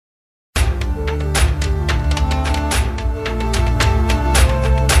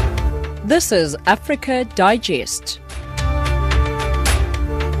This is Africa Digest.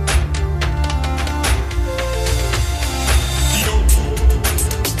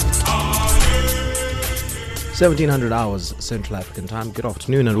 (1700 Central African Time). Good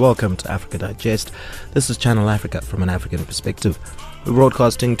afternoon and welcome to Africa Digest. This is Channel Africa from an African perspective. We're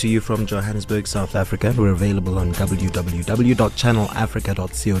broadcasting to you from Johannesburg, South Africa, and we're available on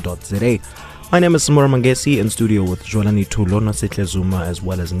www.channelafrica.co.za. My name is Samora Mangesi, in studio with Jolani Tulo, Nasitle Zuma, as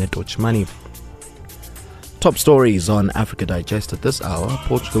well as Neto Chimani. Top stories on Africa Digest at this hour.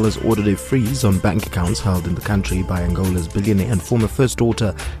 Portugal has ordered a freeze on bank accounts held in the country by Angola's billionaire and former First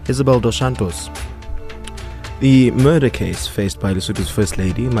Daughter, Isabel dos Santos. The murder case faced by Lesotho's First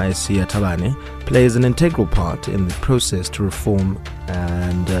Lady, Maesaiah Thabane, plays an integral part in the process to reform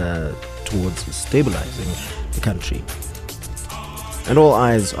and towards stabilizing the country. And all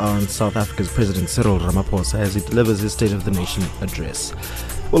eyes are on South Africa's President Cyril Ramaphosa as he delivers his State of the Nation address.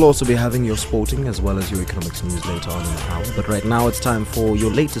 We'll also be having your sporting as well as your economics news later on in the hour. But right now it's time for your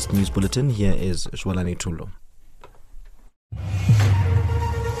latest news bulletin. Here is Jolani Tulo.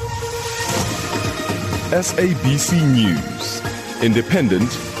 SABC News,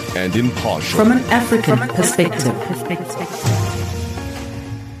 independent and impartial. From an African perspective.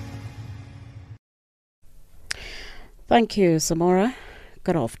 Thank you, Samora.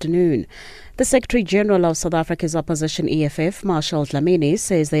 Good afternoon. The Secretary-General of South Africa's opposition EFF, Maesaiah Thabane,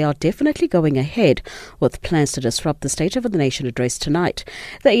 says they are definitely going ahead with plans to disrupt the State of the Nation address tonight.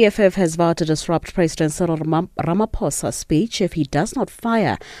 The EFF has vowed to disrupt President Cyril Ramaphosa's speech if he does not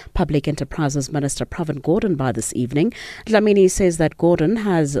fire Public Enterprises Minister Pravin Gordhan by this evening. Thabane says that Gordhan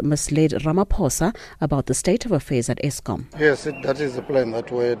has misled Ramaphosa about the state of affairs at Eskom. Yes, that is the plan, that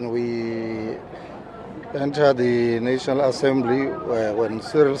when we enter the National Assembly, when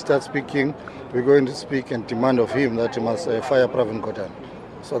Cyril starts speaking, we're going to speak and demand of him that he must fire Pravin Gordhan.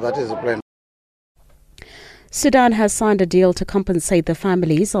 So that is the plan. Sudan has signed a deal to compensate the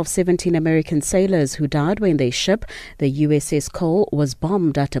families of 17 American sailors who died when their ship, the USS Cole, was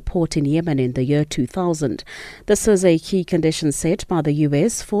bombed at a port in Yemen in the year 2000. This is a key condition set by the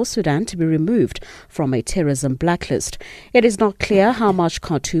US for Sudan to be removed from a terrorism blacklist. It is not clear how much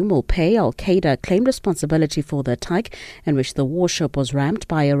Khartoum will pay. Al-Qaeda claimed responsibility for the attack in which the warship was rammed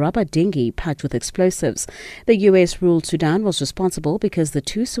by a rubber dinghy packed with explosives. The US ruled Sudan was responsible because the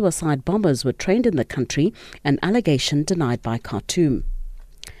two suicide bombers were trained in the country, an allegation denied by Khartoum.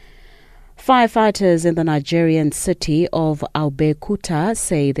 Firefighters in the Nigerian city of Abeokuta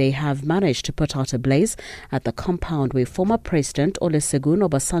say they have managed to put out a blaze at the compound where former President Olusegun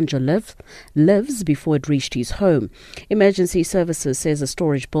Obasanjo lives before it reached his home. Emergency services says a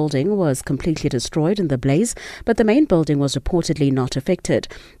storage building was completely destroyed in the blaze, but the main building was reportedly not affected.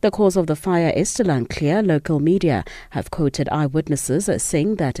 The cause of the fire is still unclear. Local media have quoted eyewitnesses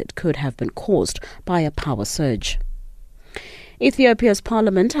saying that it could have been caused by a power surge. Ethiopia's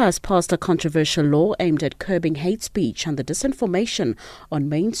parliament has passed a controversial law aimed at curbing hate speech and the disinformation on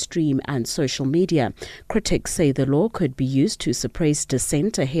mainstream and social media. Critics say the law could be used to suppress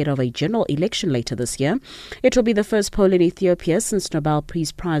dissent ahead of a general election later this year. It will be the first poll in Ethiopia since Nobel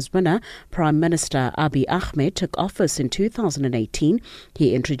Peace Prize winner Prime Minister Abiy Ahmed took office in 2018.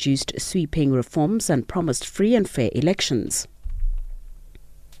 He introduced sweeping reforms and promised free and fair elections.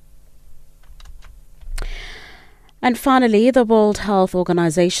 And finally, the World Health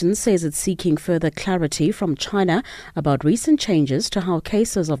Organization says it's seeking further clarity from China about recent changes to how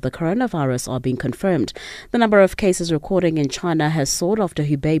cases of the coronavirus are being confirmed. The number of cases recorded in China has soared after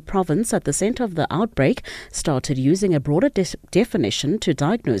Hubei province, at the center of the outbreak, started using a broader definition to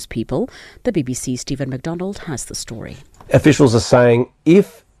diagnose people. The BBC's Stephen MacDonald has the story. Officials are saying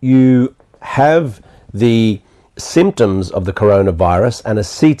if you have the symptoms of the coronavirus and a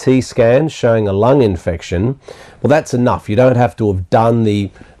CT scan showing a lung infection, well, that's enough. You don't have to have done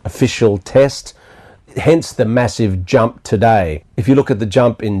the official test, hence the massive jump today. If you look at the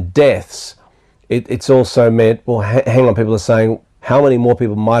jump in deaths, it's also meant, well, hang on, people are saying, how many more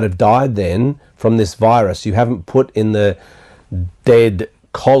people might have died then from this virus? You haven't put in the dead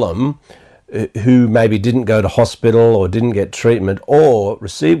column who maybe didn't go to hospital or didn't get treatment or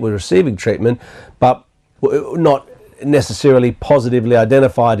were receiving treatment, but not necessarily positively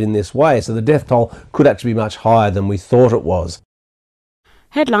identified in this way. So the death toll could actually be much higher than we thought it was.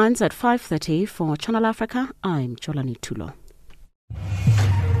 Headlines at 5:30 for Channel Africa. I'm Jolani Tulo.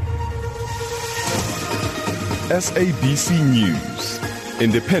 SABC News,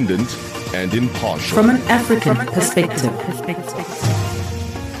 independent and impartial. From an African perspective.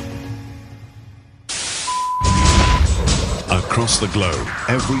 Across the globe,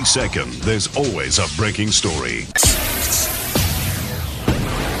 every second, there's always a breaking story.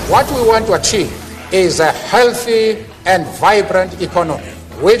 What we want to achieve is a healthy and vibrant economy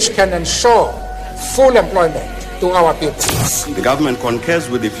which can ensure full employment to our people. The government concurs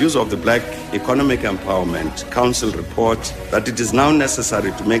with the views of the Black Economic Empowerment Council report that it is now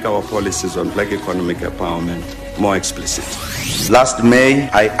necessary to make our policies on black economic empowerment more explicit. Last May,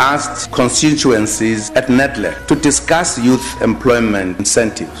 I asked constituencies at NEDLEC to discuss youth employment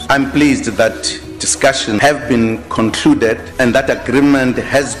incentives. I'm pleased that discussions have been concluded and that agreement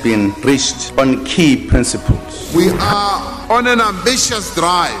has been reached on key principles. We are on an ambitious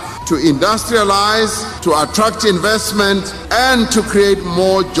drive to industrialize, to attract investment, and to create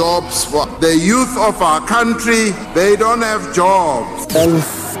more jobs for the youth of our country. They don't have jobs.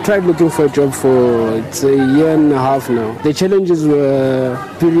 I've tried looking for a job for it's a year and a half now. The challenges were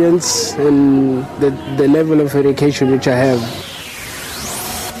experience and the level of education which I have.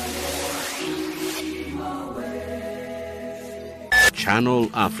 Channel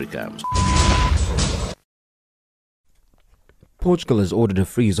Africa. Portugal has ordered a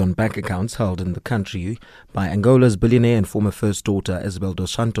freeze on bank accounts held in the country by Angola's billionaire and former first daughter Isabel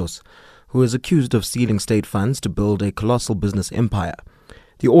dos Santos, who is accused of stealing state funds to build a colossal business empire.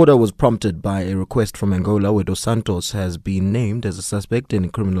 The order was prompted by a request from Angola, where dos Santos has been named as a suspect in a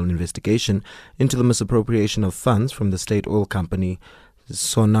criminal investigation into the misappropriation of funds from the state oil company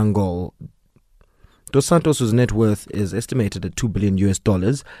Sonangol. Dos Santos, whose net worth is estimated at $2 billion,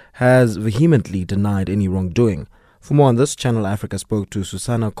 has vehemently denied any wrongdoing. For more on this, Channel Africa spoke to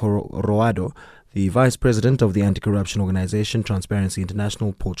Susana Coroado, the Vice President of the anti-corruption organization Transparency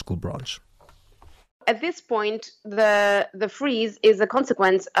International Portugal branch. At this point, the freeze is a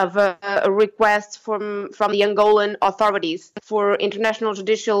consequence of a request from the Angolan authorities for international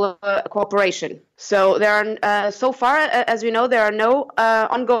judicial cooperation. So there are, so far, as we know, there are no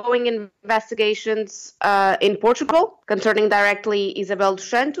ongoing investigations in Portugal concerning directly Isabel dos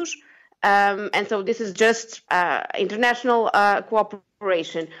Santos. And so this is just international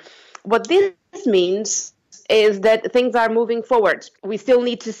cooperation. What this means is that things are moving forward. We still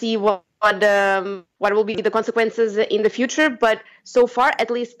need to see what will be the consequences in the future, but so far, at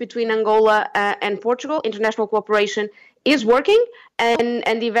least between Angola and Portugal, international cooperation is working,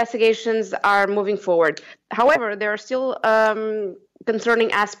 and the investigations are moving forward. However, there are still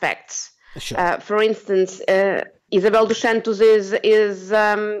concerning aspects. Sure. For instance, Isabel dos Santos is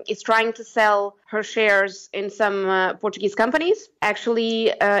trying to sell her shares in some Portuguese companies.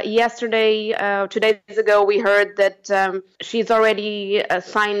 Actually, yesterday, 2 days ago, we heard that she's already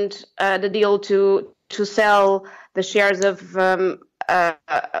signed the deal to sell the shares of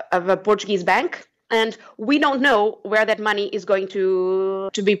a Portuguese bank, and we don't know where that money is going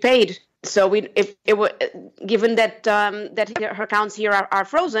to be paid. So, given that her accounts here are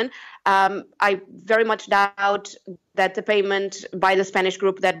frozen, I very much doubt that the payment by the Spanish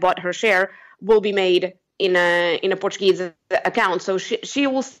group that bought her share will be made in a Portuguese account. So she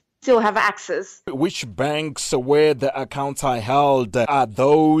will still have access. Which banks where the accounts are held are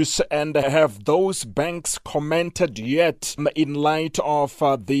those, and have those banks commented yet in light of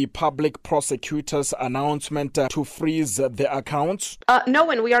the public prosecutor's announcement to freeze the accounts?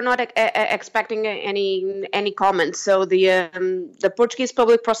 No, and we are not expecting any comments. So the Portuguese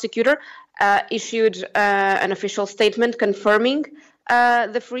public prosecutor issued an official statement confirming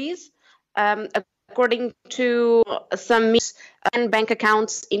the freeze. According to some bank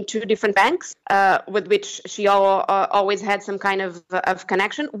accounts in two different banks, with which she always had some kind of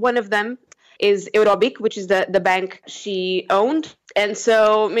connection. One of them is Eurobic, which is the bank she owned. And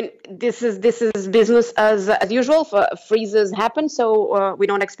so, I mean, this is business as usual. Freezes happen, so we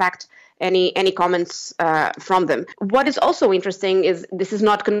don't expect any comments from them. What is also interesting is this is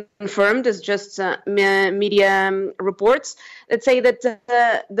not confirmed; it's just media reports that say that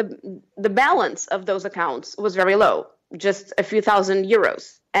the balance of those accounts was very low, just a few thousand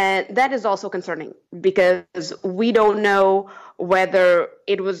euros. And that is also concerning because we don't know whether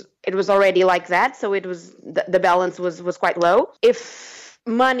it was already like that. So it was the balance was quite low. If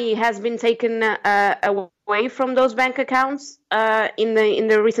money has been taken away from those bank accounts in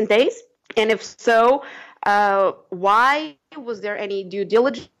the recent days, and if so, why? Was there any due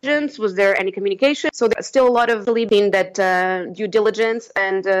diligence? Was there any communication? So there's still a lot of believing that due diligence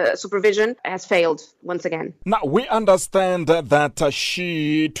and supervision has failed once again. Now, we understand that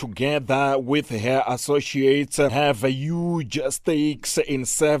she, together with her associates, have huge stakes in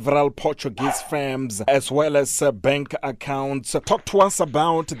several Portuguese firms as well as bank accounts. Talk to us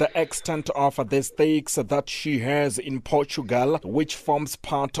about the extent of the stakes that she has in Portugal, which forms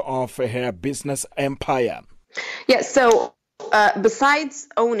part of her business empire. Yes, so besides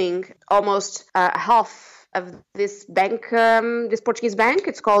owning almost half this bank, this Portuguese bank.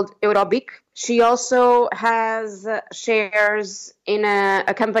 It's called Eurobic. She also has shares in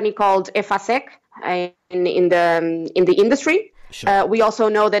a company called Efasec in the industry. Sure. We also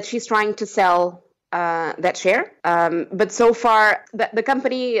know that she's trying to sell that share, but so far the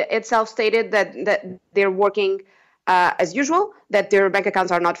company itself stated that they're working as usual, that their bank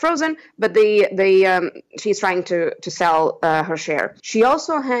accounts are not frozen, but she's trying to sell her share. She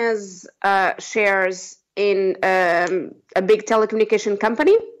also has shares in a big telecommunication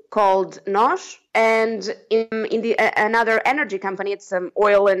company called NOS, and in another energy company. It's an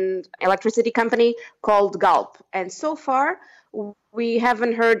oil and electricity company called Galp. And so far, we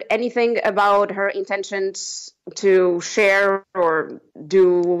haven't heard anything about her intentions to share or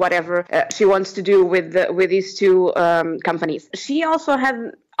do whatever she wants to do with these two companies. She also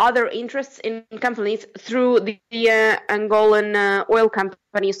had other interests in companies through the Angolan oil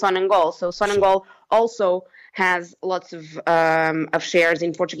company Sonangol. So Sonangol also has lots of shares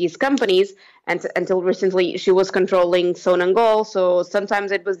in Portuguese companies, and until recently she was controlling Sonangol. So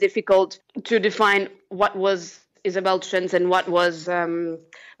sometimes it was difficult to define what was Isabel dos Santos and what was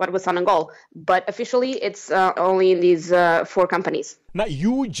Sonangol. But officially, it's only in these 4 companies. Now,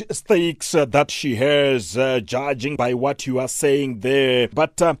 huge stakes that she has, judging by what you are saying there.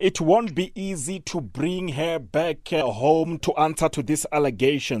 But it won't be easy to bring her back home to answer to these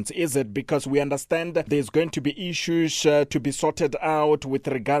allegations, is it? Because we understand there's going to be issues to be sorted out with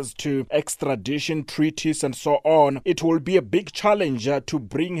regards to extradition treaties and so on. It will be a big challenge to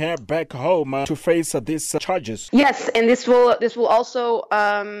bring her back home to face these charges. Yes, and this will also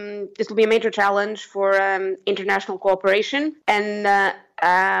this will be a major challenge for international cooperation, and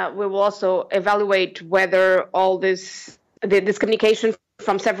we will also evaluate whether all this communication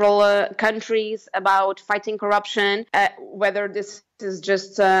from several countries about fighting corruption, whether this is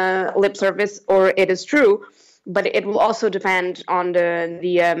just lip service or it is true. But it will also depend on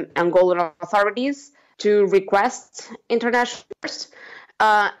the Angolan authorities to request international first.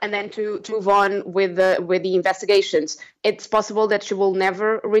 And then to move on with the investigations. It's possible that she will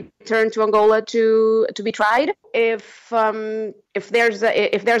never return to Angola to be tried. If there's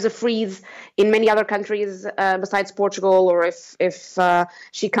a freeze in many other countries besides Portugal, or if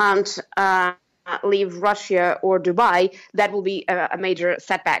she can't leave Russia or Dubai, that will be a major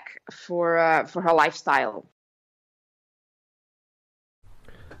setback for her lifestyle.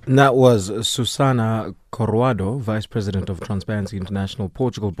 That was Susana Corrado, Vice President of Transparency International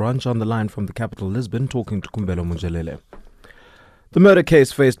Portugal branch, on the line from the capital, Lisbon, talking to Kumbelo Mujalele. The murder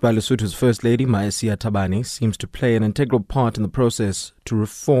case faced by Lesotho's First Lady, Maesaiah Thabane, seems to play an integral part in the process to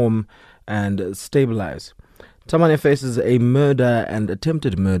reform and stabilize. Thabane faces a murder and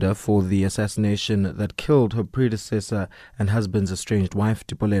attempted murder for the assassination that killed her predecessor and husband's estranged wife,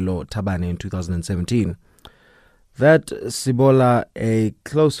 Tipolelo Thabane, in 2017. That Sibola, a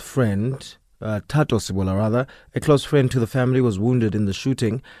close friend, Tato Sibola rather, a close friend to the family, was wounded in the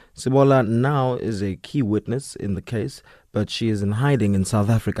shooting. Sibola now is a key witness in the case, but she is in hiding in South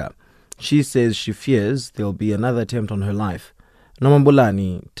Africa. She says she fears there'll be another attempt on her life.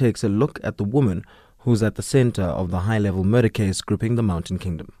 Nomambulani takes a look at the woman who's at the center of the high-level murder case gripping the Mountain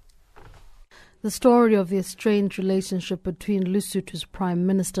Kingdom. The story of the estranged relationship between Lesotho's Prime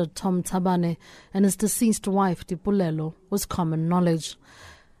Minister Tom Thabane and his deceased wife Tipolelo was common knowledge.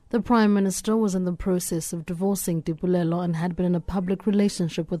 The Prime Minister was in the process of divorcing Tipolelo and had been in a public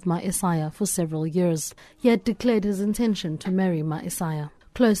relationship with Maesaiah for several years. He had declared his intention to marry Maesaiah.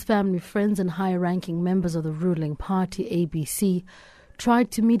 Close family friends and high-ranking members of the ruling party, ABC,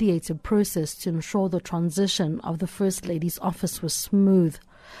 tried to mediate a process to ensure the transition of the First Lady's office was smooth.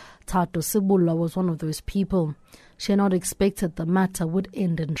 Tato Sibola was one of those people. She had not expected the matter would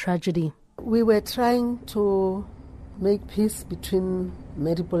end in tragedy. We were trying to make peace between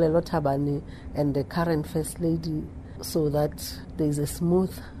Tipolelo Thabane and the current First Lady so that there is a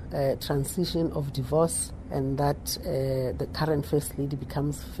smooth transition of divorce and that the current First Lady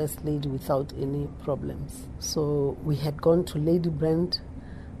becomes First Lady without any problems. So we had gone to Lady Brand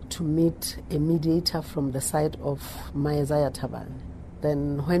to meet a mediator from the side of Maesaiah Thabane.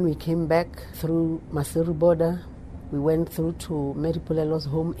 Then when we came back through Maseru border, we went through to Tipolelo's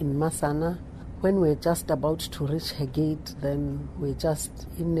home in Masana. When we were just about to reach her gate, then we were just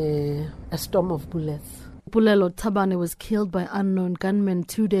in a storm of bullets. Tipolelo Thabane was killed by unknown gunmen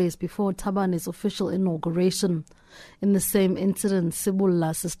 2 days before Thabane's official inauguration. In the same incident,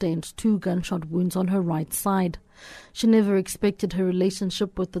 Sibola sustained 2 gunshot wounds on her right side. She never expected her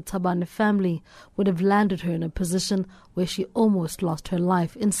relationship with the Thabane family would have landed her in a position where she almost lost her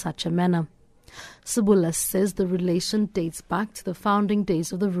life in such a manner. Sibula says the relation dates back to the founding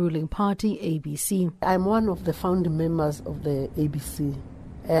days of the ruling party, ABC. I'm one of the founding members of the ABC,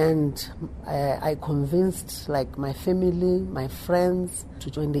 and I convinced my family, my friends, to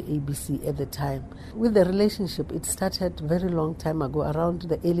join the ABC at the time. With the relationship, it started very long time ago, around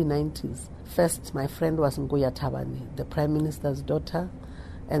the early 90s. First, my friend was Maesaiah Thabane, the Prime Minister's daughter,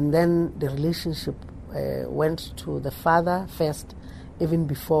 and then the relationship went to the father first, even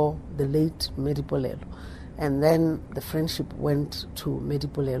before the late Medipolelo. And then the friendship went to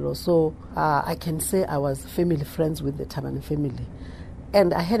Medipolelo. So I can say I was family friends with the Thabane family.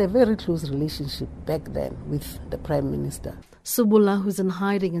 And I had a very close relationship back then with the Prime Minister. Subula, who's in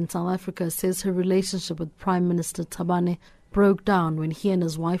hiding in South Africa, says her relationship with Prime Minister Thabane broke down when he and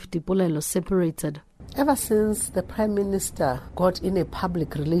his wife Dipolelo separated. Ever since the Prime Minister got in a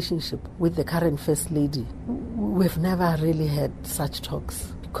public relationship with the current First Lady, we've never really had such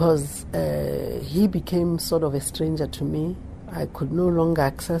talks because he became sort of a stranger to me. I could no longer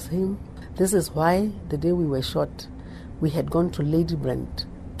access him. This is why the day we were shot, we had gone to Ladybrand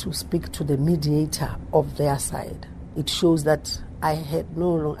to speak to the mediator of their side. It shows that I no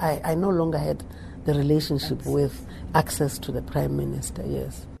longer had the relationship with access to the Prime Minister,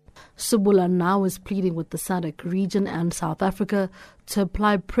 yes. Subula now is pleading with the SADC region and South Africa to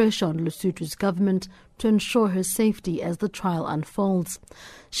apply pressure on Lesotho's government to ensure her safety as the trial unfolds.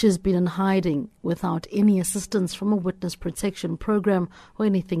 She has been in hiding without any assistance from a witness protection program or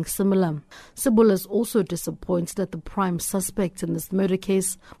anything similar. Subula is also disappointed that the prime suspect in this murder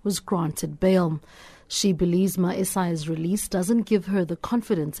case was granted bail. She believes Maesaiah's release doesn't give her the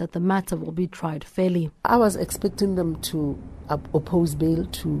confidence that the matter will be tried fairly. I was expecting them to oppose bail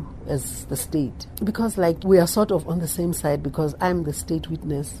too as the state, because we are sort of on the same side, because I'm the state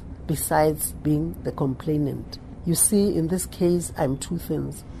witness besides being the complainant. You see, in this case, I'm two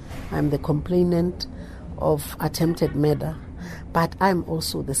things. I'm the complainant of attempted murder, but I'm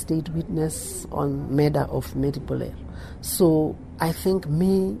also the state witness on murder of Medipolelo. So I think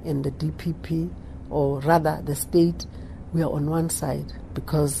me and the DPP, or rather the state, we are on one side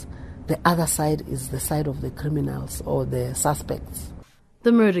because the other side is the side of the criminals or the suspects.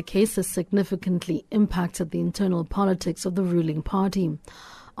 The murder case has significantly impacted the internal politics of the ruling party.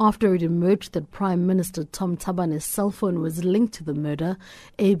 After it emerged that Prime Minister Tom Thabane's cell phone was linked to the murder,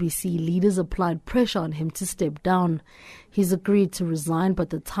 ABC leaders applied pressure on him to step down. He's agreed to resign, but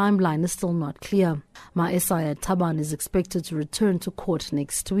the timeline is still not clear. Maesaiah Thabane is expected to return to court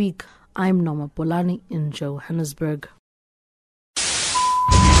next week. I'm Noma Bolani in Johannesburg.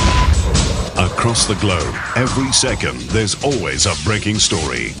 Across the globe, every second, there's always a breaking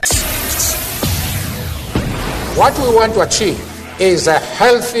story. What we want to achieve is a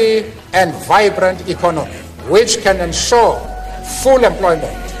healthy and vibrant economy which can ensure full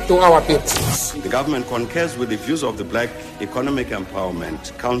employment to our people. The government concurs with the views of the Black Economic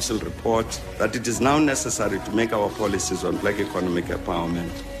Empowerment Council report that it is now necessary to make our policies on black economic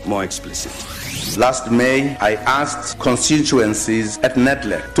empowerment more explicit. Last May, I asked constituencies at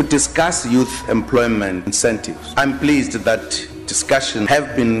NEDLEC to discuss youth employment incentives. I'm pleased that discussions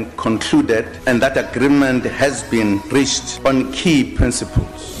have been concluded and that agreement has been reached on key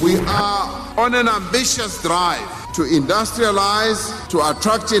principles. We are on an ambitious drive to industrialize, to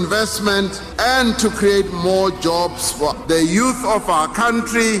attract investment, and to create more jobs for the youth of our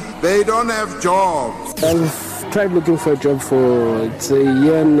country. They don't have jobs. I've tried looking for a job for a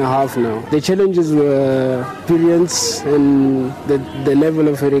year and a half now. The challenges were experience and the level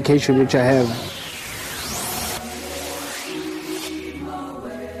of education which I have.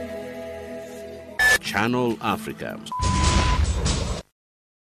 Channel Africa.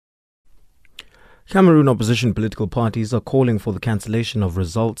 Cameroon opposition political parties are calling for the cancellation of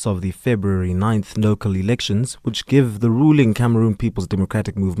results of the February 9th local elections, which give the ruling Cameroon People's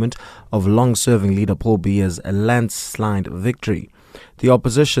Democratic Movement of long-serving leader Paul Biya's a landslide victory. The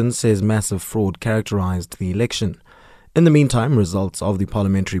opposition says massive fraud characterized the election. In the meantime, results of the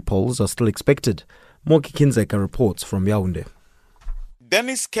parliamentary polls are still expected. Moki Kinzeka reports from Yaoundé.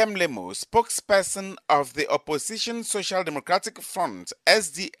 Dennis Kemlemo, spokesperson of the Opposition Social Democratic Front,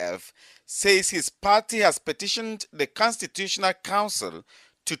 SDF, says his party has petitioned the Constitutional Council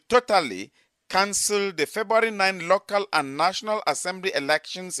to totally cancel the February 9 local and National Assembly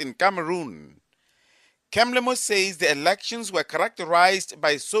elections in Cameroon. Kemlemo says the elections were characterized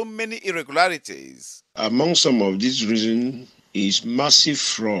by so many irregularities. Among some of these reasons is massive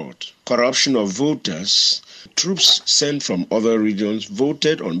fraud, corruption of voters. Troops sent from other regions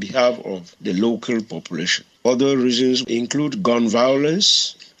voted on behalf of the local population. Other reasons include gun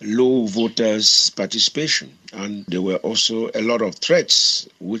violence, low voters' participation. And there were also a lot of threats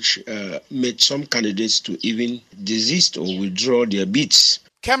which made some candidates to even desist or withdraw their bids.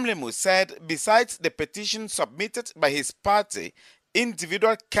 Kemlemu said besides the petition submitted by his party,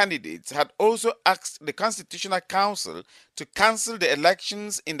 individual candidates had also asked the Constitutional Council to cancel the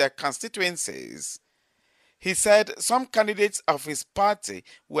elections in their constituencies. He said some candidates of his party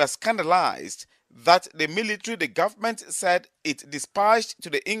were scandalized that the military the government said it dispatched to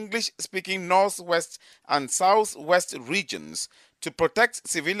the English-speaking northwest and southwest regions to protect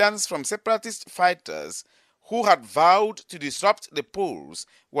civilians from separatist fighters who had vowed to disrupt the polls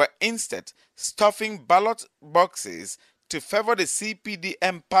were instead stuffing ballot boxes to favor the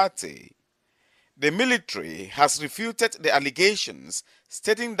CPDM party. The military has refuted the allegations,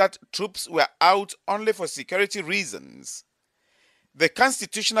 stating that troops were out only for security reasons. The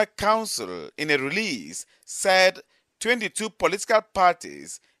Constitutional Council, in a release, said 22 political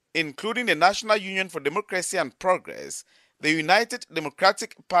parties, including the National Union for Democracy and Progress, the United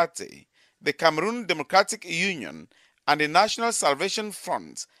Democratic Party, the Cameroon Democratic Union, and the National Salvation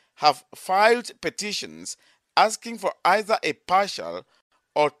Front, have filed petitions asking for either a partial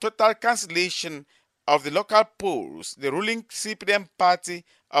or total cancellation of the local polls the ruling CPDM party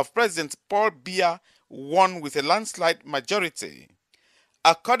of President Paul Biya won with a landslide majority.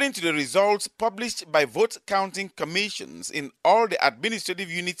 According to the results published by vote counting commissions in all the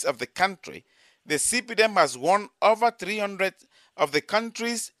administrative units of the country, the CPDM has won over 300 of the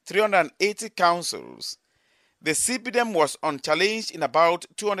country's 380 councils. The CPDM was unchallenged in about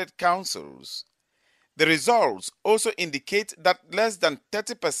 200 councils. The results also indicate that less than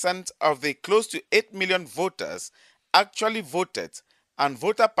 30% of the close to 8 million voters actually voted, and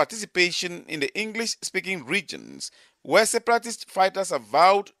voter participation in the English-speaking regions where separatist fighters have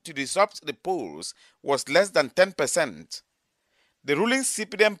vowed to disrupt the polls was less than 10%. The ruling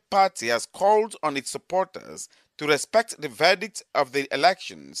CPDM party has called on its supporters to respect the verdict of the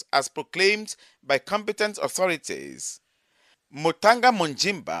elections as proclaimed by competent authorities. Motanga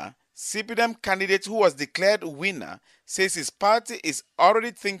Monjimba, CPDM candidate who was declared winner, says his party is already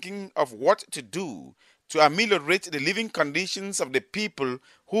thinking of what to do to ameliorate the living conditions of the people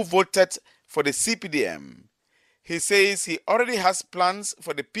who voted for the CPDM. He says he already has plans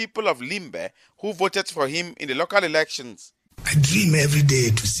for the people of Limbe who voted for him in the local elections. I dream every day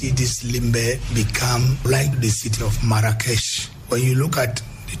to see this Limbe become like the city of Marrakesh. When you look at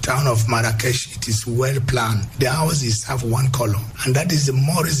the town of Marrakesh, it is well planned. The houses have one color. And that is the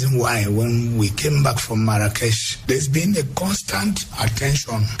more reason why when we came back from Marrakesh, there's been a constant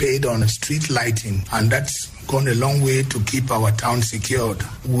attention paid on street lighting. And that's gone a long way to keep our town secured.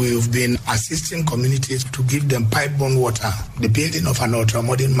 We've been assisting communities to give them pipe-borne water, the building of an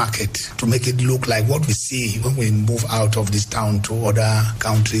ultra-modern market to make it look like what we see when we move out of this town to other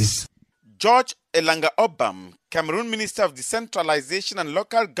countries. George Elanga Obam, Cameroon Minister of Decentralization and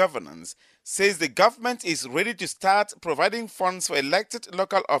Local Governance, says the government is ready to start providing funds for elected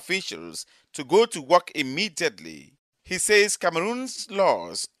local officials to go to work immediately. He says Cameroon's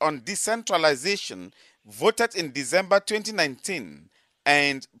laws on decentralization, voted in December 2019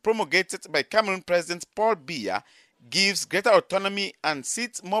 and promulgated by Cameroon President Paul Biya, gives greater autonomy and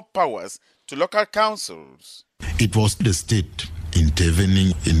ceds more powers to local councils. It was the state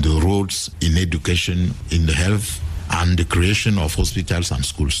intervening in the roads, in education, in the health, and the creation of hospitals and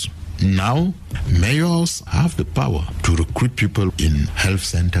schools. Now, mayors have the power to recruit people in health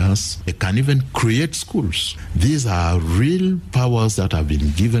centers. They can even create schools. These are real powers that have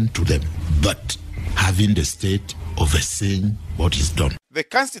been given to them, but having the state overseeing what is done. The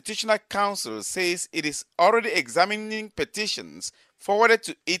Constitutional Council says it is already examining petitions forwarded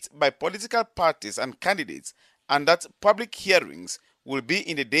to it by political parties and candidates, and that public hearings will be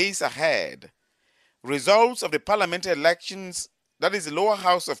in the days ahead. Results of the parliamentary elections, that is the lower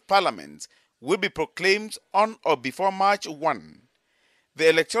house of parliament, will be proclaimed on or before March 1. The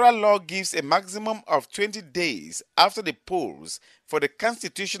electoral law gives a maximum of 20 days after the polls for the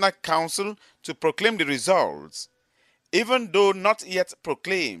Constitutional Council to proclaim the results. Even though not yet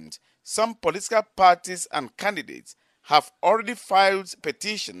proclaimed, some political parties and candidates have already filed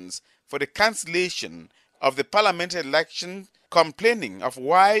petitions for the cancellation of the parliamentary election, complaining of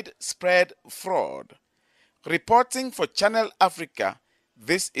widespread fraud. Reporting for Channel Africa,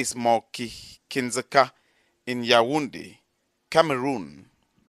 this is Moki Kinzaka in Yaoundé, Cameroon.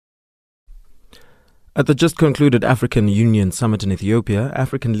 At the just concluded African Union Summit in Ethiopia,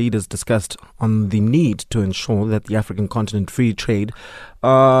 African leaders discussed on the need to ensure that the African continent free trade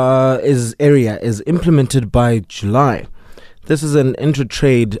area is implemented by July. This is an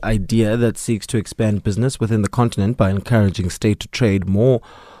intra-trade idea that seeks to expand business within the continent by encouraging states to trade more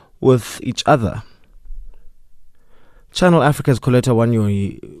with each other. Channel Africa's Coletta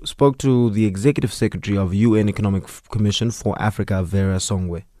Wanyohi spoke to the Executive Secretary of UN Economic Commission for Africa, Vera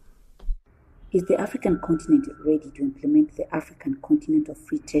Songwe. Is the African continent ready to implement the African Continental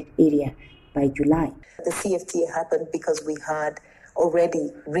Free Trade Area by July? The CFTA happened because we had already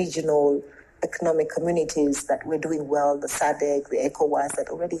regional economic communities that were doing well, the SADC, the ECOWAS, that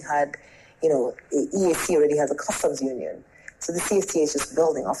already had, EAC already has a customs union. So the CFTA is just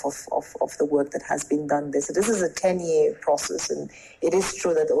building off of the work that has been done there. So this is a 10-year process, and it is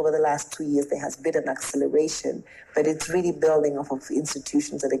true that over the last 2 years there has been an acceleration, but it's really building off of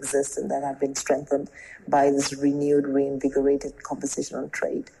institutions that exist and that have been strengthened by this renewed, reinvigorated conversation on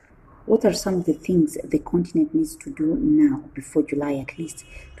trade. What are some of the things the continent needs to do now, before July at least,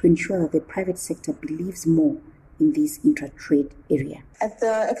 to ensure that the private sector believes more in this intra-trade area? At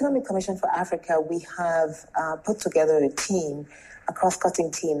the Economic Commission for Africa, we have put together a team, a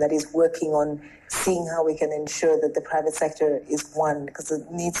cross-cutting team that is working on seeing how we can ensure that the private sector is one, because there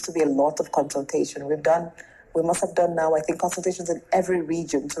needs to be a lot of consultation. We must have done now, I think, consultations in every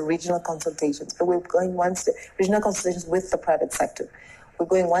region, so regional consultations, but we're going one step, regional consultations with the private sector. We're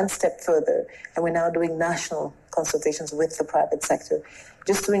going one step further, and we're now doing national consultations with the private sector,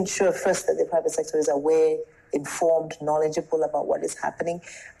 just to ensure first that the private sector is aware, informed, knowledgeable about what is happening.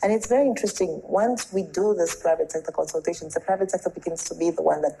 And it's very interesting. Once we do this private sector consultations, the private sector begins to be the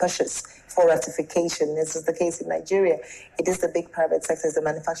one that pushes for ratification. This is the case in Nigeria. It is the big private sector, it's the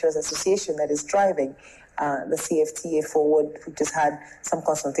Manufacturers Association that is driving the CFTA forward. We just had some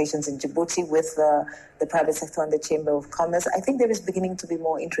consultations in Djibouti with the private sector and the Chamber of Commerce. I think there is beginning to be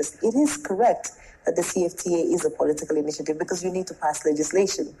more interest. It is correct that the CFTA is a political initiative because you need to pass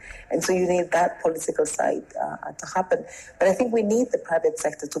legislation. And so you need that political side to happen. But I think we need the private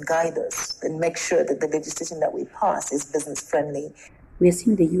sector to guide us and make sure that the legislation that we pass is business friendly. We are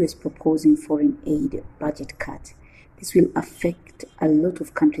seeing the US proposing foreign aid budget cut. This will affect a lot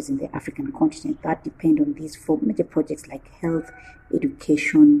of countries in the African continent that depend on these for major projects like health,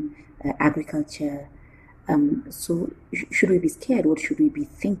 education, agriculture. So should we be scared? What should we be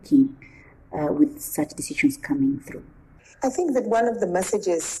thinking with such decisions coming through? I think that one of the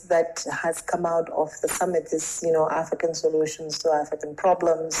messages that has come out of the summit is, African solutions to African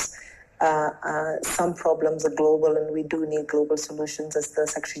problems. Some problems are global, and we do need global solutions, as the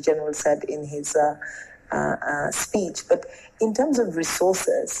Secretary General said in his speech. But in terms of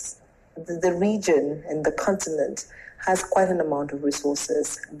resources, the region and the continent has quite an amount of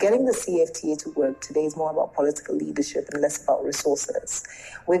resources. Getting the CFTA to work today is more about political leadership and less about resources.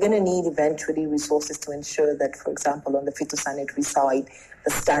 We're going to need eventually resources to ensure that, for example, on the phytosanitary side,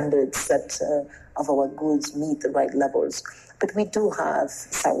 the standards that of our goods meet the right levels. But we do have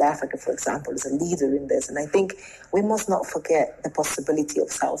South Africa, for example, as a leader in this. And I think we must not forget the possibility of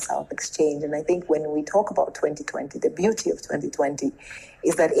South-South exchange. And I think when we talk about 2020, the beauty of 2020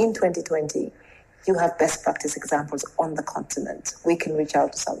 is that in 2020, you have best practice examples on the continent. We can reach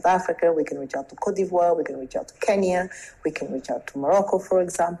out to South Africa, we can reach out to Cote d'Ivoire, we can reach out to Kenya, we can reach out to Morocco for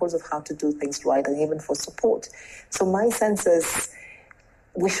examples of how to do things right and even for support. So my sense is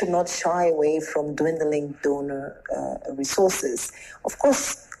we should not shy away from dwindling donor resources. Of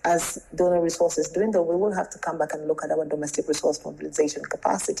course, as donor resources dwindle, we will have to come back and look at our domestic resource mobilization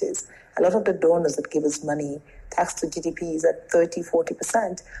capacities. A lot of the donors that give us money, tax to GDP is at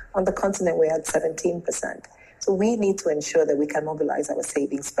 30-40%. On the continent, we're at 17%. So we need to ensure that we can mobilize our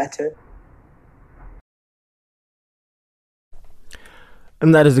savings better.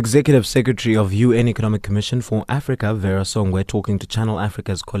 And that is Executive Secretary of UN Economic Commission for Africa, Vera Songwe, talking to Channel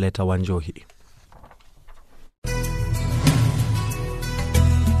Africa's Coletta Wanyohi.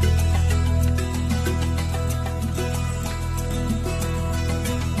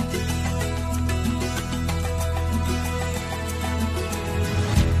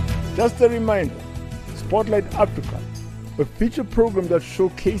 Just a reminder, Spotlight Africa, a feature program that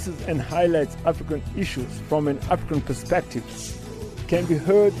showcases and highlights African issues from an African perspective, can be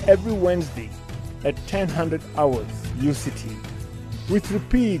heard every Wednesday at 1000 hours UCT, with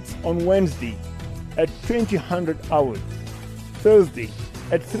repeats on Wednesday at 2000 hours, Thursday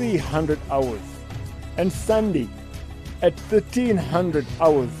at 300 hours, and Sunday at 1300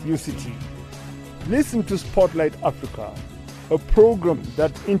 hours UCT. Listen to Spotlight Africa, a program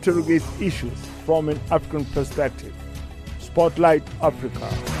that interrogates issues from an African perspective. Spotlight Africa.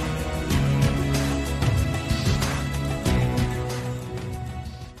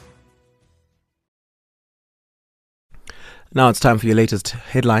 Now it's time for your latest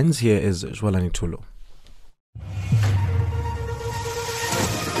headlines. Here is Jwalani Tulo.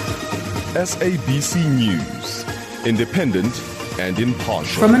 SABC News, independent and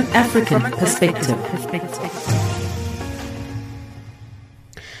impartial. From an African perspective.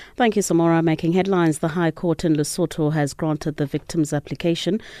 Thank you, Samora. Making headlines, the High Court in Lesotho has granted the victim's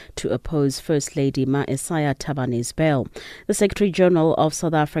application to oppose First Lady Maesaiah Thabane's bail. The Secretary-General of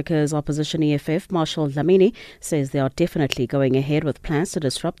South Africa's opposition EFF, Maesaiah Thabane, says they are definitely going ahead with plans to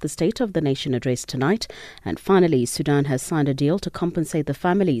disrupt the State of the Nation address tonight. And finally, Sudan has signed a deal to compensate the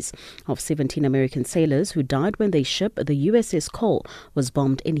families of 17 American sailors who died when their ship, the USS Cole, was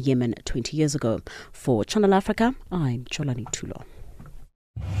bombed in Yemen 20 years ago. For Channel Africa, I'm Jolani Tulo.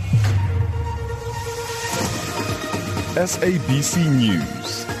 SABC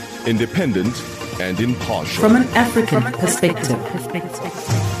News, independent and impartial. From an African perspective.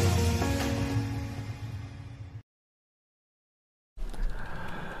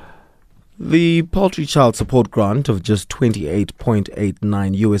 The poultry child support grant of just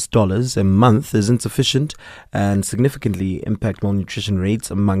 $28.89 a month is insufficient and significantly impact malnutrition rates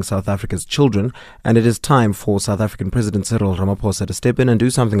among South Africa's children, and it is time for South African President Cyril Ramaphosa to step in and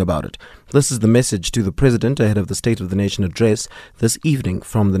do something about it. This is the message to the President ahead of the State of the Nation address this evening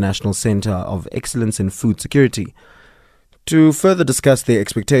from the National Centre of Excellence in Food Security. To further discuss their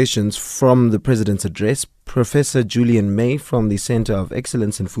expectations from the President's address, Professor Julian May from the Centre of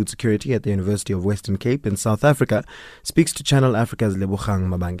Excellence in Food Security at the University of Western Cape in South Africa speaks to Channel Africa's Lebogang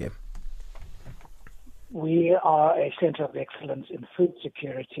Mabange. We are a Centre of Excellence in Food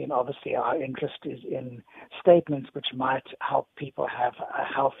Security, and obviously our interest is in statements which might help people have a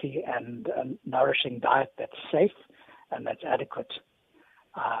healthy and nourishing diet that's safe and that's adequate.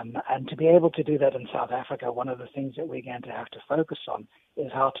 And to be able to do that in South Africa, one of the things that we're going to have to focus on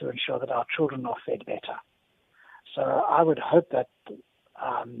is how to ensure that our children are fed better. So I would hope that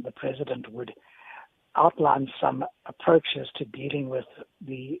the President would outline some approaches to dealing with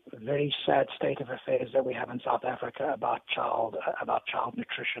the very sad state of affairs that we have in South Africa about child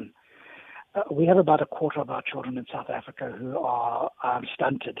nutrition. We have about a quarter of our children in South Africa who are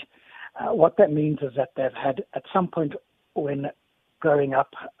stunted. What that means is that they've had, at some point when growing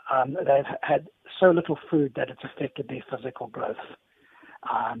up, they've had so little food that it's affected their physical growth.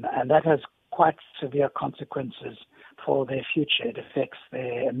 And that has quite severe consequences for their future. It affects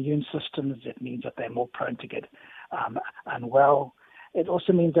their immune systems. It means that they're more prone to get unwell. It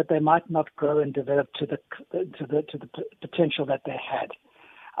also means that they might not grow and develop to the potential that they had.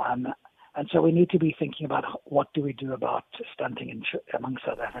 And so we need to be thinking about what do we do about stunting among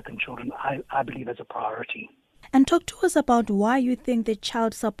South African children, I believe, as a priority. And talk to us about why you think the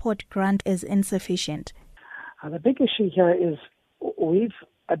child support grant is insufficient. The big issue here is we've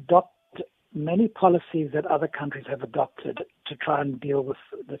adopted many policies that other countries have adopted to try and deal with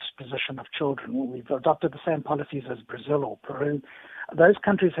the disposition of children. We've adopted the same policies as Brazil or Peru. Those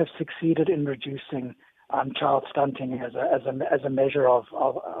countries have succeeded in reducing child stunting as a measure of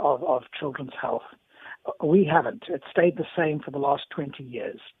children's health. We haven't. It's stayed the same for the last 20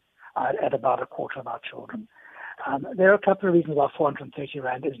 years at about a quarter of our children. There are a couple of reasons why 430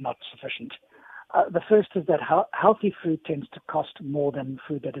 Rand is not sufficient. The first is that healthy food tends to cost more than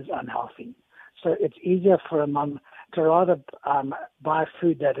food that is unhealthy. So it's easier for a mum to rather buy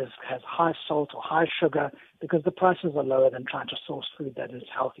food that has high salt or high sugar because the prices are lower than trying to source food that is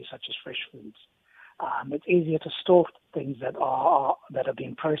healthy, such as fresh foods. It's easier to store things that are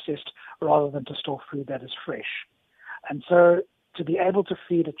being processed rather than to store food that is fresh. And so to be able to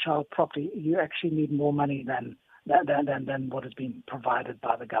feed a child properly, you actually need more money than what is being provided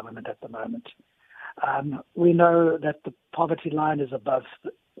by the government at the moment. We know that the poverty line is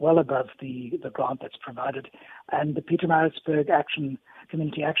well above the grant that's provided, and the Pietermaritzburg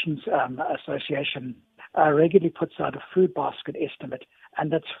Community Actions Association regularly puts out a food basket estimate,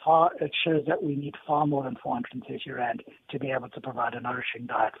 and it shows that we need far more than 430 Rand to be able to provide a nourishing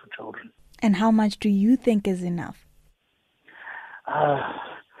diet for children. And how much do you think is enough? I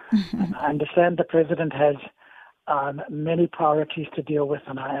understand the President has many priorities to deal with,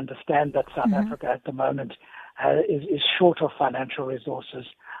 and I understand that South Africa at the moment is short of financial resources.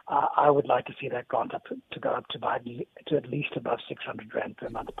 I would like to see that grant go up to at least above 600 Rand per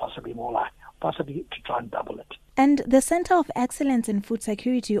month, possibly more, possibly to try and double it. And the Centre of Excellence in Food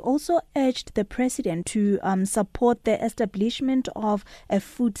Security also urged the President to support the establishment of a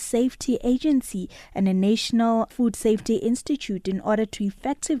food safety agency and a National Food Safety Institute in order to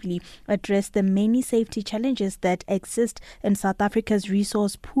effectively address the many safety challenges that exist in South Africa's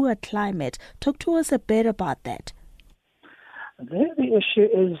resource-poor climate. Talk to us a bit about that. The issue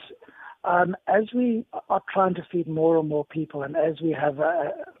is As we are trying to feed more and more people, and as we have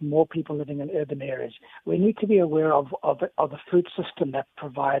more people living in urban areas, we need to be aware of the food system that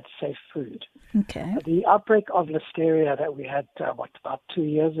provides safe food. Okay. The outbreak of listeria that we had about 2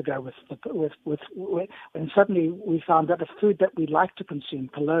 years ago, when suddenly we found that the food that we like to consume,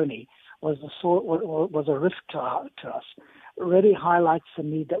 polony, was a risk to us, really highlights the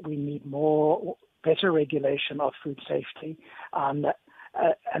need that we need better regulation of food safety.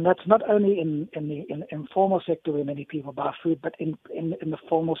 And that's not only in the informal sector where many people buy food, but in the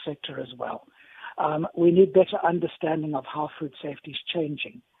formal sector as well. We need better understanding of how food safety is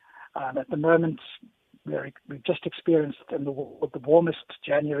changing. At the moment, we've just experienced the warmest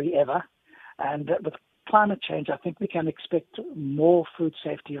January ever, and with climate change, I think we can expect more food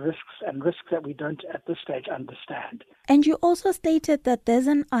safety risks and risks that we don't at this stage understand. And you also stated that there's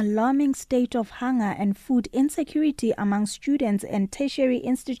an alarming state of hunger and food insecurity among students and tertiary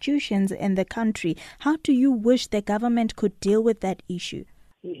institutions in the country. How do you wish the government could deal with that issue?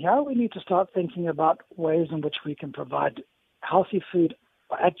 Here we need to start thinking about ways in which we can provide healthy food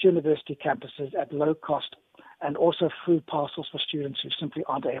at university campuses at low cost, and also food parcels for students who simply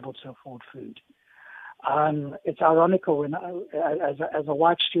aren't able to afford food. It's ironical when, as a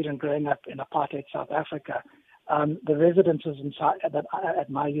white student growing up in apartheid South Africa, the residences at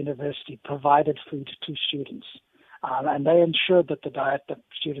my university provided food to students, and they ensured that the diet that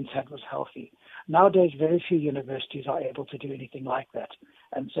students had was healthy. Nowadays, very few universities are able to do anything like that,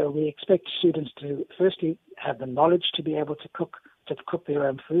 and so we expect students to firstly have the knowledge to be able to cook their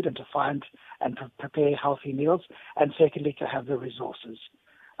own food and to find and prepare healthy meals, and secondly, to have the resources.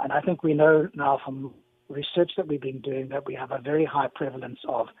 And I think we know now from research that we've been doing that we have a very high prevalence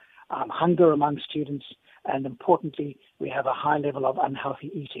of hunger among students, and importantly, we have a high level of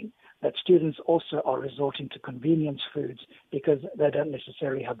unhealthy eating, that students also are resorting to convenience foods because they don't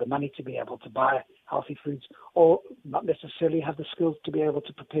necessarily have the money to be able to buy healthy foods, or not necessarily have the skills to be able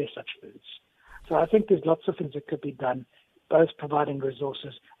to prepare such foods. So I think there's lots of things that could be done, both providing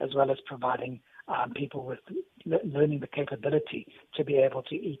resources as well as providing people with learning the capability to be able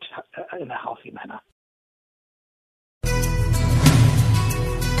to eat in a healthy manner.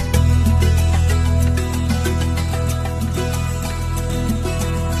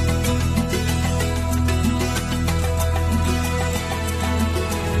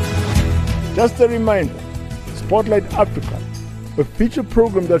 Just a reminder, Spotlight Africa, a feature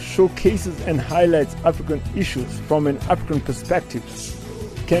program that showcases and highlights African issues from an African perspective,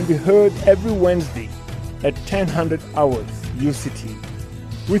 can be heard every Wednesday at 1000 hours UCT,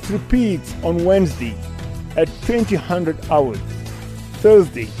 with repeats on Wednesday at 2000 hours,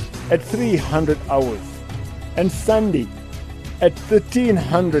 Thursday at 300 hours, and Sunday at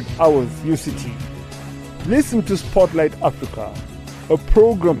 1300 hours UCT. Listen to Spotlight Africa, a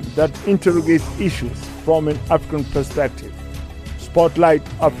program that interrogates issues from an African perspective. Spotlight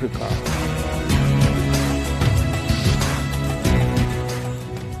Africa.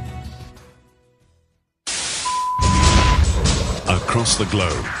 Across the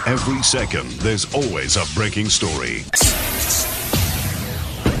globe, every second, there's always a breaking story.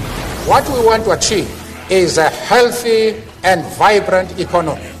 What we want to achieve is a healthy and vibrant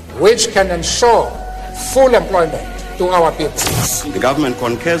economy which can ensure full employment to our people. The government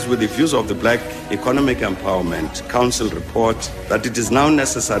concurs with the views of the Black Economic Empowerment Council report that it is now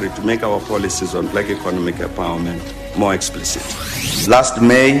necessary to make our policies on black economic empowerment more explicit. Last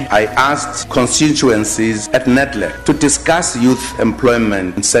May, I asked constituencies at NEDLEC to discuss youth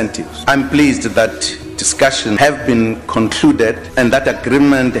employment incentives. I'm pleased that discussions have been concluded and that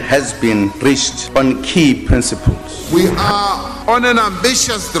agreement has been reached on key principles. We are on an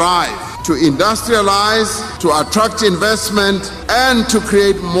ambitious drive to industrialize, to attract investment, and to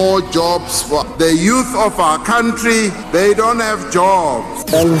create more jobs for the youth of our country. They don't have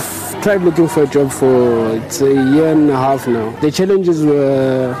jobs. I've tried looking for a job for a year and a half now. The challenges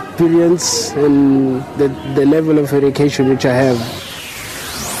were experience and the level of education which I have.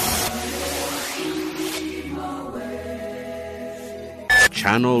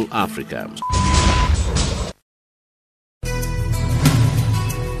 Channel Africa.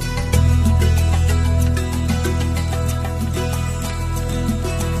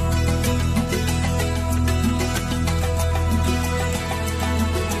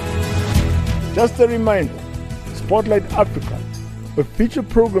 Just a reminder, Spotlight Africa, a feature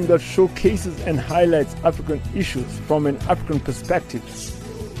program that showcases and highlights African issues from an African perspective,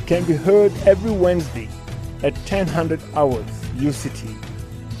 can be heard every Wednesday at 1000 hours UCT,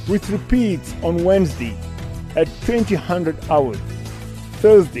 with repeats on Wednesday at 2000 hours,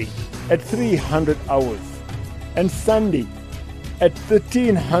 Thursday at 300 hours, and Sunday at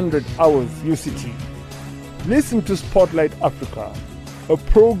 1300 hours UCT. Listen to Spotlight Africa, a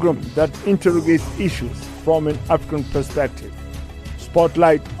program that interrogates issues from an African perspective.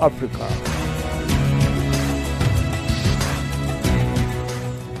 Spotlight Africa.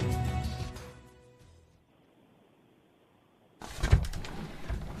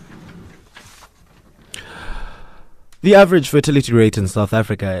 The average fertility rate in South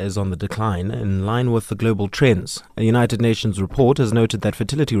Africa is on the decline, in line with the global trends. A United Nations report has noted that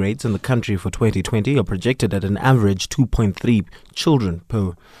fertility rates in the country for 2020 are projected at an average 2.3 children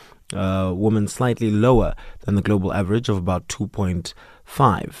per woman, slightly lower than the global average of about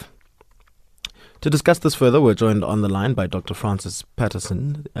 2.5. To discuss this further, we're joined on the line by Dr. Francis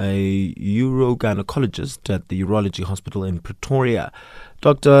Patterson, a urogynecologist at the Urology Hospital in Pretoria.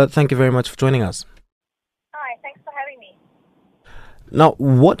 Doctor, thank you very much for joining us. Now,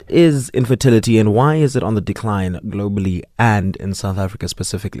 what is infertility and why is it on the decline globally and in South Africa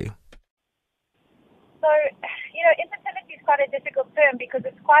specifically? So, infertility is quite a difficult term because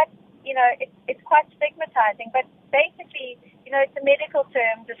it's quite, it's quite stigmatizing. But basically, it's a medical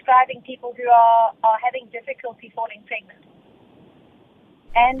term describing people who are having difficulty falling pregnant.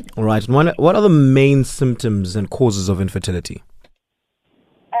 And all right. And what are the main symptoms and causes of infertility?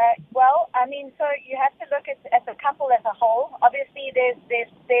 So you have to look at the couple as a whole. Obviously, there's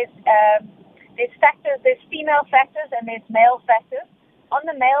factors, there's female factors and there's male factors. On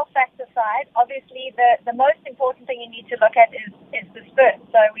the male factor side, obviously, the most important thing you need to look at is the sperm.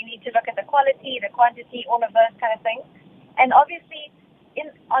 So we need to look at the quality, the quantity, all of those kind of things. And obviously,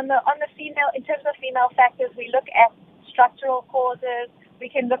 on the female, in terms of female factors, we look at structural causes. We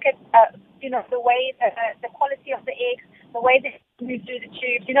can look at the way the quality of the eggs, the way they move through the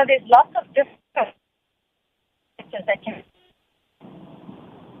tubes. There's lots of different factors that can.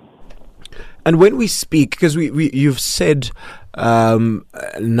 And when we speak, because you've said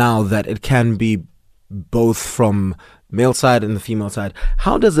now that it can be both from male side and the female side,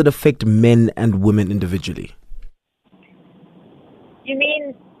 how does it affect men and women individually? You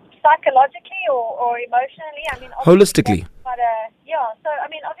mean psychologically or emotionally? Holistically. So,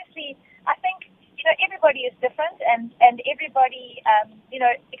 obviously, I think, everybody is different and everybody,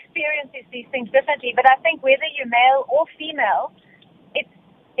 experiences these things differently. But I think whether you're male or female,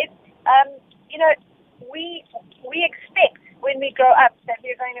 we expect when we grow up that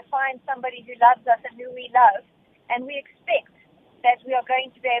we're going to find somebody who loves us and who we love, and we expect that we are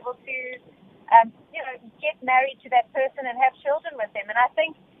going to be able to, get married to that person and have children with them. And I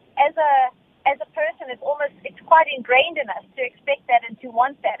think as a person, it's quite ingrained in us to expect that and to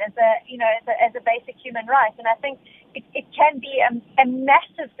want that as a basic human right. And I think it can be a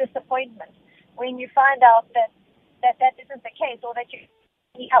massive disappointment when you find out that isn't the case, or that you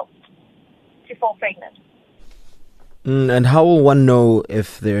need help to fall pregnant. And how will one know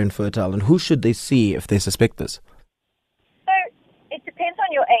if they're infertile, and who should they see if they suspect this? So it depends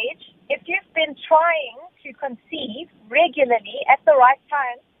on your age. If you've been trying to conceive regularly at the right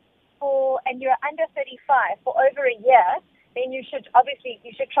time and you're under 35 for over a year, then you should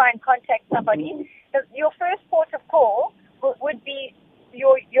try and contact somebody. Your first port of call would be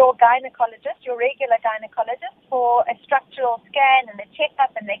your gynecologist, your regular gynecologist, for a structural scan and a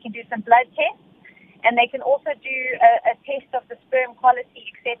checkup, and they can do some blood tests, and they can also do a test of the sperm quality,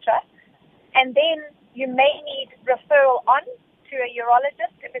 etc. And then you may need referral on to a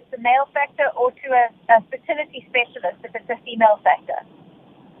urologist if it's a male factor, or to a fertility specialist if it's a female factor.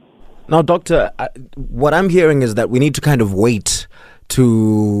 Now, doctor, what I'm hearing is that we need to kind of wait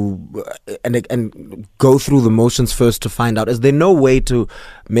to and go through the motions first to find out. Is there no way to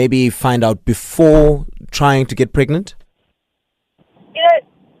maybe find out before trying to get pregnant?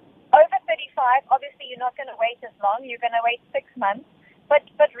 Over 35, obviously you're not going to wait as long. You're going to wait 6 months. But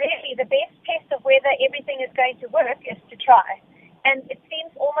really, the best test of whether everything is going to work is to try. And it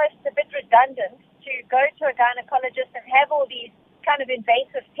seems almost a bit redundant to go to a gynecologist and have all these kind of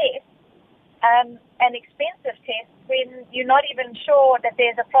invasive tests and expensive tests when you're not even sure that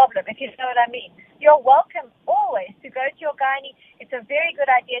there's a problem, if you know what I mean. You're welcome always to go to your gynae. It's a very good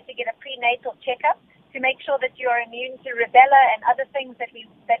idea to get a prenatal checkup to make sure that you're immune to rubella and other things that we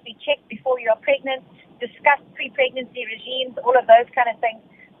check before you're pregnant, discuss pre-pregnancy regimes, all of those kind of things.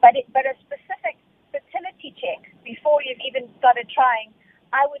 But a specific fertility check before you've even started trying,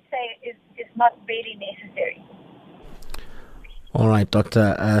 I would say is not really necessary. All right,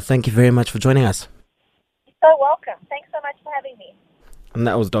 doctor. Thank you very much for joining us. You're so welcome. Thanks so much for having me. And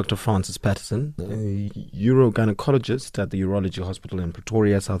that was Dr. Francis Patterson, a urogynecologist at the Urology Hospital in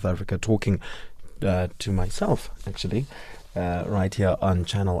Pretoria, South Africa, talking to myself, actually, right here on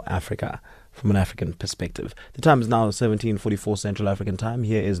Channel Africa. from an African perspective. The time is now 17:44 Central African Time.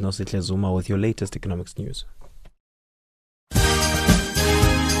 Here is Nosihle Zuma with your latest economics news.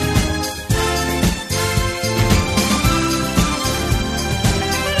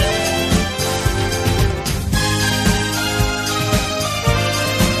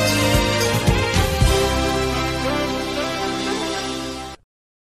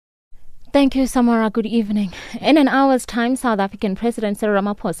 Thank you, Samara. Good evening. In an hour's time, South African President Cyril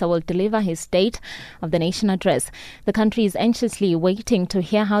Ramaphosa will deliver his State of the Nation address. The country is anxiously waiting to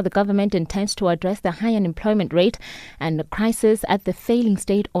hear how the government intends to address the high unemployment rate and the crisis at the failing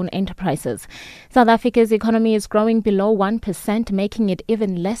state-owned enterprises. South Africa's economy is growing below 1%, making it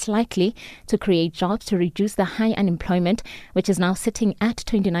even less likely to create jobs to reduce the high unemployment, which is now sitting at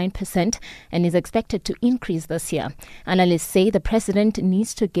 29% and is expected to increase this year. Analysts say the president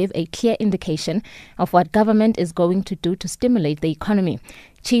needs to give a clear indication of what government is going to do to stimulate the economy.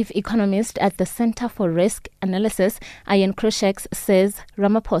 Chief economist at the Center for Risk Analysis, Ian Krushek, says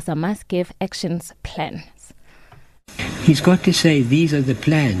Ramaphosa must give actions plans. He's got to say these are the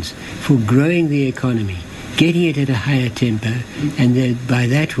plans for growing the economy, getting it at a higher tempo, and then by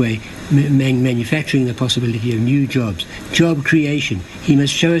that way manufacturing the possibility of new jobs, job creation. He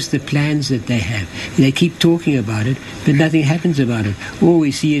must show us the plans that they have. They keep talking about it, but nothing happens about it. All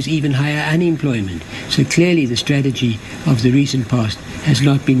we see is even higher unemployment. So clearly the strategy of the recent past has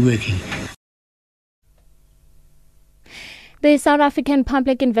not been working. The South African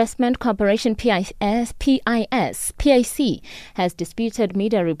Public Investment Corporation PIC has disputed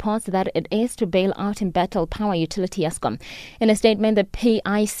media reports that it is to bail out embattled power utility Eskom. In a statement, the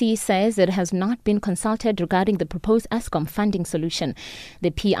PIC says it has not been consulted regarding the proposed Eskom funding solution. The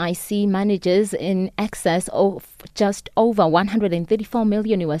PIC manages in excess of just over $134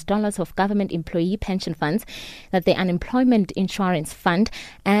 million of government employee pension funds, that the Unemployment Insurance Fund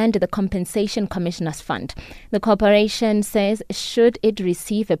and the Compensation Commissioners Fund. The corporation says should it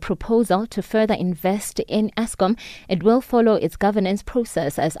receive a proposal to further invest in Eskom, it will follow its governance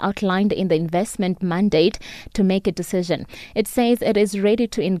process as outlined in the investment mandate to make a decision. It says it is ready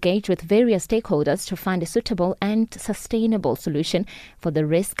to engage with various stakeholders to find a suitable and sustainable solution for the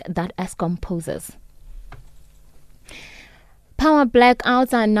risk that Eskom poses. Power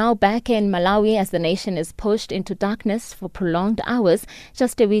blackouts are now back in Malawi as the nation is pushed into darkness for prolonged hours,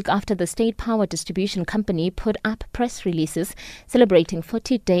 just a week after the state power distribution company put up press releases celebrating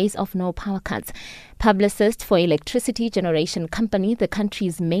 40 days of no power cuts. Publicist for Electricity Generation Company, the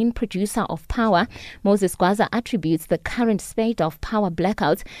country's main producer of power, Moses Gwaza attributes the current spate of power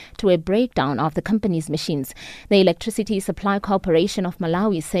blackouts to a breakdown of the company's machines. The Electricity Supply Corporation of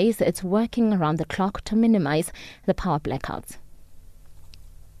Malawi says it's working around the clock to minimize the power blackouts.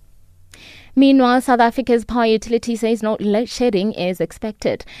 Meanwhile, South Africa's power utility says no load shedding is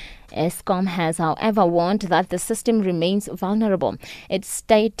expected. Eskom has, however, warned that the system remains vulnerable. It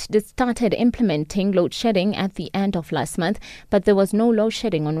started implementing load shedding at the end of last month, but there was no load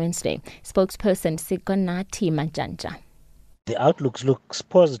shedding on Wednesday. Spokesperson Sikonati Majanja. The outlook looks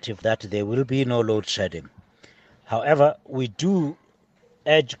positive that there will be no load shedding. However, we do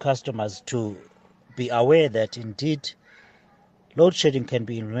urge customers to be aware that indeed load shedding can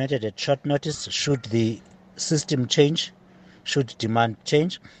be implemented at short notice should the system change, should demand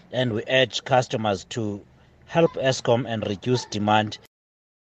change, and we urge customers to help Eskom and reduce demand.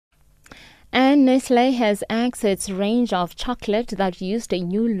 And Nestlé has axed its range of chocolate that used a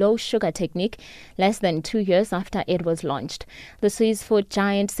new low-sugar technique less than 2 years after it was launched. The Swiss food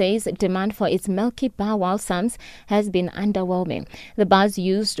giant says demand for its Milky Bar Walsums has been underwhelming. The bars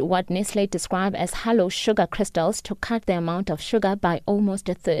used what Nestlé described as hollow sugar crystals to cut the amount of sugar by almost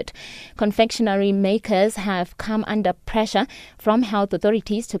a third. Confectionery makers have come under pressure from health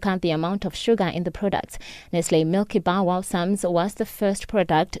authorities to cut the amount of sugar in the products. Nestlé Milky Bar Walsums was the first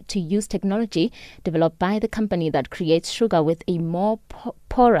product to use technology developed by the company that creates sugar with a more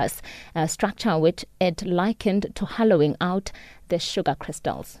porous structure, which it likened to hollowing out the sugar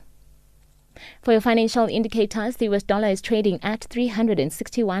crystals. For your financial indicators, the US dollar is trading at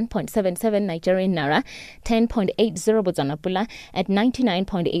 361.77 Nigerian naira, 10.80 Botswana pula, at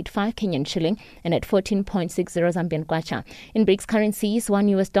 99.85 Kenyan shilling, and at 14.60 Zambian kwacha. In BRICS currencies, $1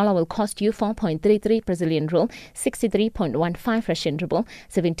 US will cost you 4.33 Brazilian real, 63.15 Russian ruble,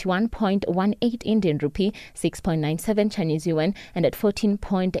 71.18 Indian rupee, 6.97 Chinese yuan, and at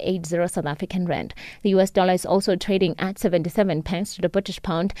 14.80 South African rand. The US dollar is also trading at 77 pence to the British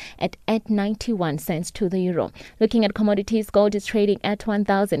pound, at 91 cents to the euro. Looking at commodities, gold is trading at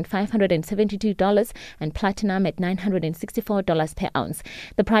 $1,572 and platinum at $964 per ounce.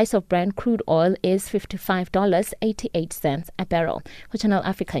 The price of Brent crude oil is $55.88 a barrel. For Channel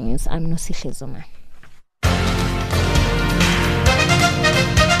Africa News, I'm Nosihle Zuma.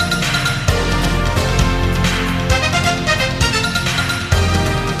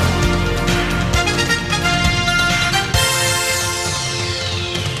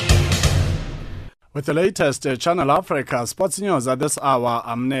 With the latest Channel Africa sports news at this hour,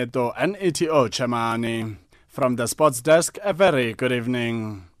 I'm Neto NETO Chemani. From the sports desk, a very good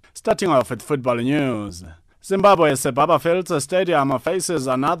evening. Starting off with football news. Zimbabwe's Barberfields Stadium faces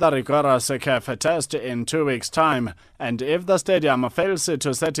another rigorous CAF test in 2 weeks' time, and if the stadium fails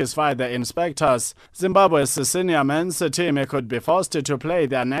to satisfy the inspectors, Zimbabwe's senior men's team could be forced to play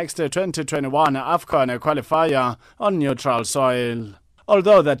their next 2021 AFCON qualifier on neutral soil.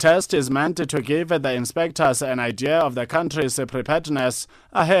 Although the test is meant to give the inspectors an idea of the country's preparedness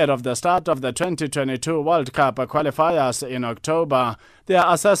ahead of the start of the 2022 World Cup qualifiers in October, their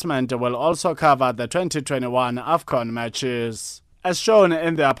assessment will also cover the 2021 AFCON matches. As shown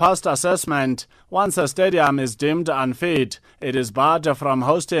in their past assessment, once a stadium is deemed unfit, it is barred from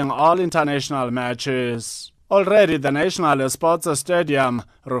hosting all international matches. Already the National Sports Stadium,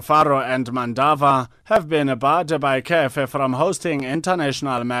 Rufaro and Mandava have been barred by CAF from hosting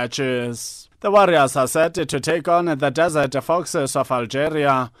international matches. The Warriors are set to take on the Desert Foxes of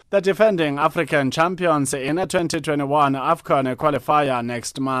Algeria, the defending African champions in a 2021 AFCON qualifier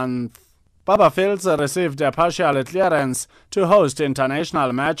next month. Barberfields received a partial clearance to host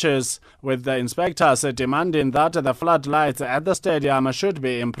international matches, with the inspectors demanding that the floodlights at the stadium should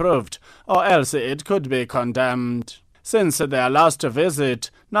be improved, or else it could be condemned. Since their last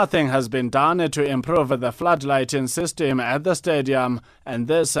visit, nothing has been done to improve the floodlighting system at the stadium, and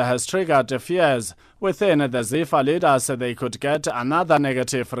this has triggered fears within the ZIFA leaders they could get another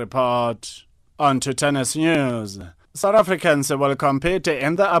negative report. On to tennis news. South Africans will compete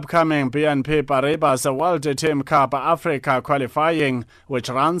in the upcoming BNP Paribas World Team Cup Africa qualifying, which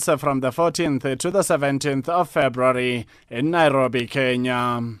runs from the 14th to the 17th of February in Nairobi,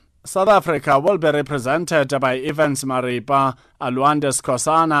 Kenya. South Africa will be represented by Evans Maripa, Alwande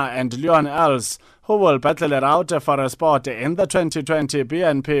Skosana and Leon Els, who will battle it out for a spot in the 2020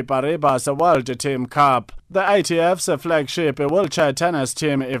 BNP Paribas World Team Cup, the ITF's flagship wheelchair tennis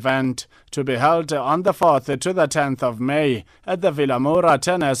team event, to be held on the 4th to the 10th of May at the Vila Moura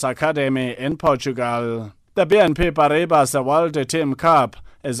Tennis Academy in Portugal. The BNP Paribas World Team Cup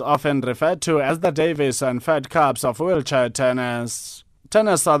is often referred to as the Davis and Fed Cups of wheelchair tennis.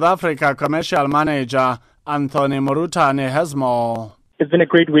 Tennis South Africa commercial manager Anthony Murutani has more. It's been a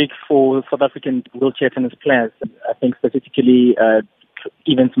great week for South African wheelchair tennis players. I think specifically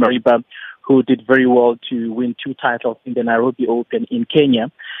Evans Maripa, who did very well to win 2 titles in the Nairobi Open in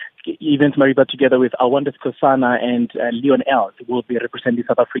Kenya. Evans Maripa, together with Alwande Skosana and Leon Els, will be representing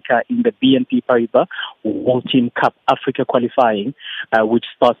South Africa in the BNP Paribas World Team Cup Africa qualifying, which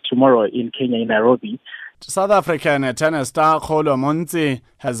starts tomorrow in Kenya, in Nairobi. South African tennis star Kgolo Montsi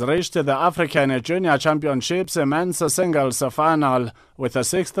has reached the African Junior Championships men's singles final with a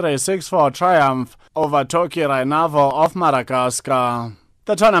 6-3, 6-4 triumph over Toki Rainavo of Madagascar.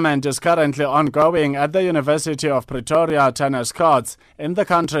 The tournament is currently ongoing at the University of Pretoria tennis courts in the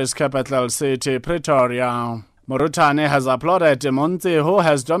country's capital city, Pretoria. Murutani has applauded Montsi, who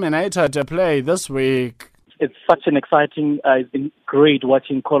has dominated play this week. It's such an exciting, it's been great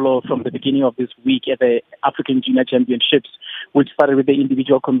watching Kolo from the beginning of this week at the African Junior Championships, which started with the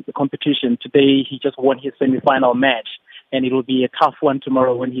individual competition. Today, he just won his semi-final match, and it will be a tough one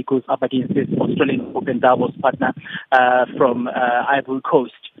tomorrow when he goes up against his Australian Open doubles partner from Ivory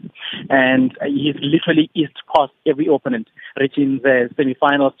Coast. And he's literally eased past every opponent, reaching the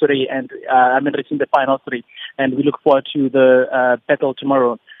semi-finals today, and reaching the finals today. And we look forward to the battle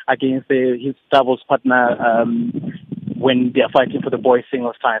tomorrow against his doubles partner when they are fighting for the boys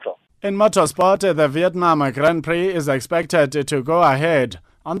singles title. In motorsport, the Vietnam Grand Prix is expected to go ahead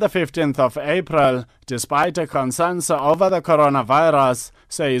on the 15th of April, despite concerns over the coronavirus,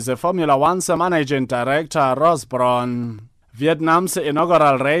 says Formula One's managing director Ross Brawn. Vietnam's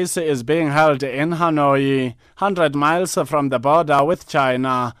inaugural race is being held in Hanoi, 100 miles from the border with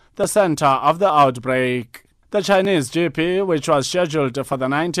China, the center of the outbreak. The Chinese GP, which was scheduled for the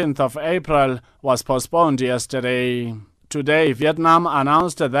 19th of April, was postponed yesterday. Today, Vietnam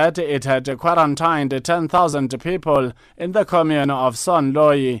announced that it had quarantined 10,000 people in the commune of Son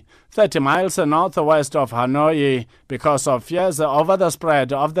Loi, 30 miles northwest of Hanoi, because of fears over the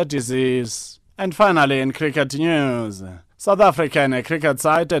spread of the disease. And finally, in cricket news, South African cricket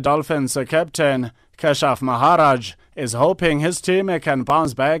side Dolphins captain Keshav Maharaj is hoping his team can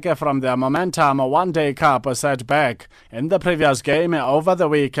bounce back from their momentum one-day cup setback in the previous game over the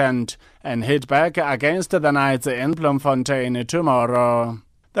weekend and hit back against the Knights in Bloemfontein tomorrow.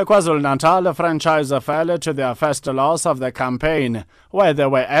 The KwaZulu-Natal franchise fell to their first loss of the campaign, where they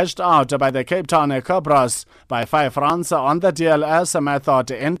were edged out by the Cape Town Cobras by 5 runs on the DLS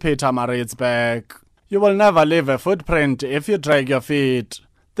method in Pietermaritzburg. You will never leave a footprint if you drag your feet.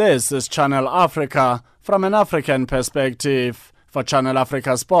 This is Channel Africa from an African perspective. For Channel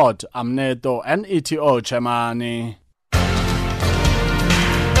Africa Sport, I'm Neto Neto Chemani.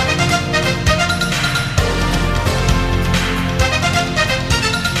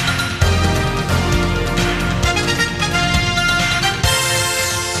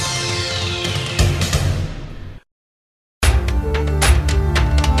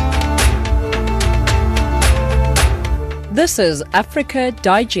 This is Africa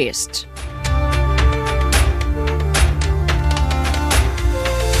Digest.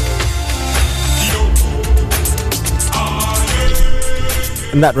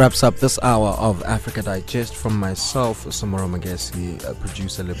 And that wraps up this hour of Africa Digest. From myself, Samora Magesi,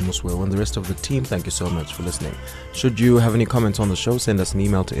 producer Lib Muswe, and the rest of the team, thank you so much for listening. Should you have any comments on the show, send us an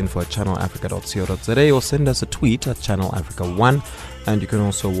email to info@channelafrica.co.za or send us a tweet at channelafrica1. And you can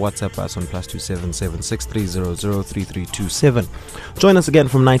also WhatsApp us on +277 6300 3327. Join us again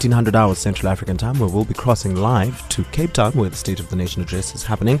from 1900 hours Central African time, where we'll be crossing live to Cape Town, where the State of the Nation address is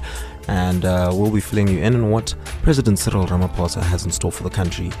happening. And we'll be filling you in on what President Cyril Ramaphosa has in store for the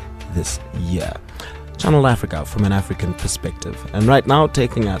country this year. Channel Africa from an African perspective. And right now,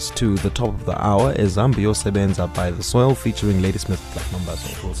 taking us to the top of the hour is Zambiyo Sebenza by The Soil, featuring Ladysmith Black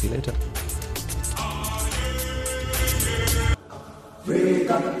Mambazo. We'll see you later.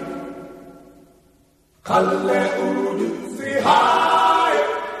 Come